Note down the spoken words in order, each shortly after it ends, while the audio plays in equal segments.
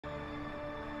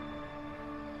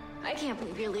I can't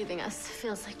believe you're leaving us.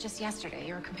 Feels like just yesterday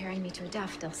you were comparing me to a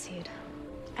daffodil seed.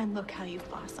 And look how you've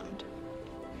blossomed.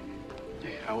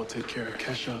 Hey, I will take care of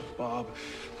Kesha, Bob,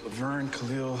 Laverne,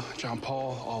 Khalil, John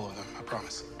Paul, all of them, I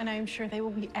promise. And I am sure they will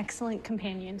be excellent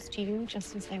companions to you,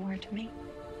 just as they were to me.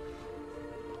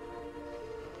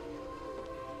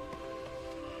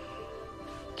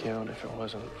 Khione, if it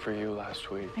wasn't for you last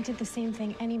week... I did the same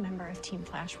thing any member of Team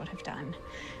Flash would have done.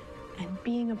 And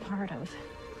being a part of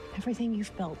everything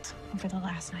you've built over the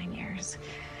last 9 years,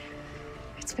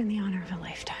 it's been the honor of a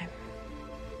lifetime.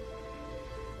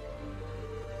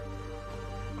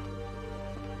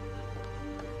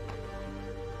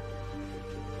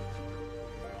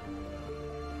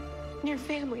 You're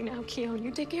family now, Khione. You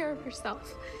take care of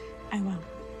yourself. I will.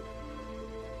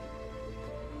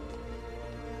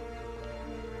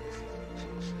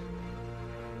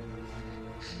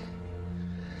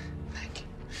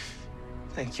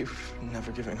 Thank you for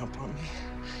never giving up on me.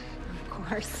 Of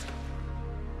course.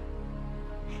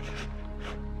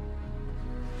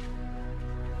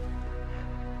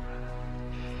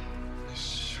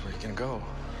 Where are you gonna go?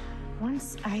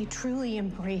 Once I truly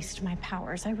embraced my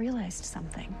powers, I realized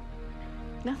something.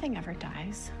 Nothing ever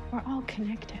dies. We're all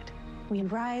connected. We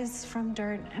rise from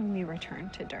dirt and we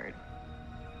return to dirt.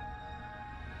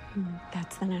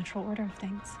 That's the natural order of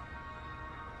things.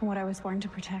 What I was born to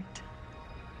protect.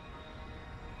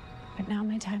 But now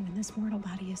my time in this mortal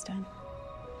body is done.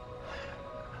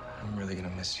 I'm really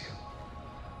gonna miss you.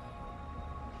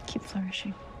 Keep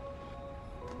flourishing.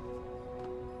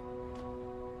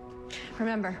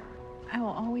 Remember, I will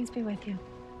always be with you.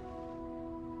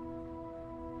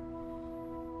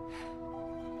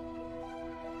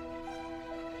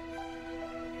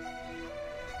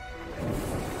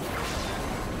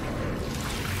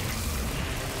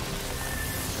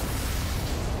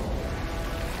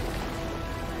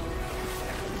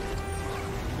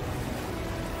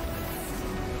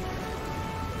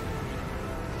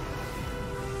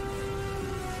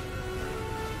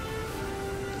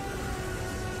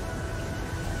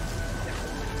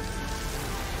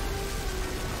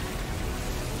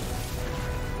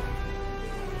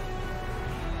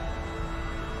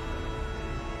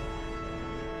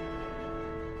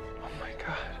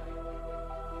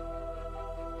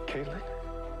 Caitlin?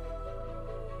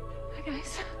 Hi,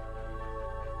 guys.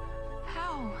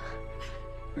 How?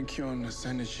 When Khione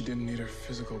ascended, she didn't need her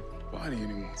physical body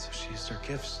anymore. So she used her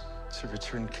gifts to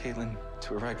return Caitlin to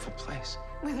her rightful place.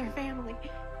 With her family.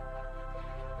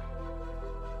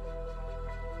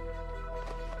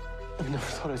 I never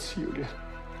thought I'd see you again.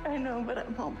 I know, but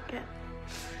I'm home again.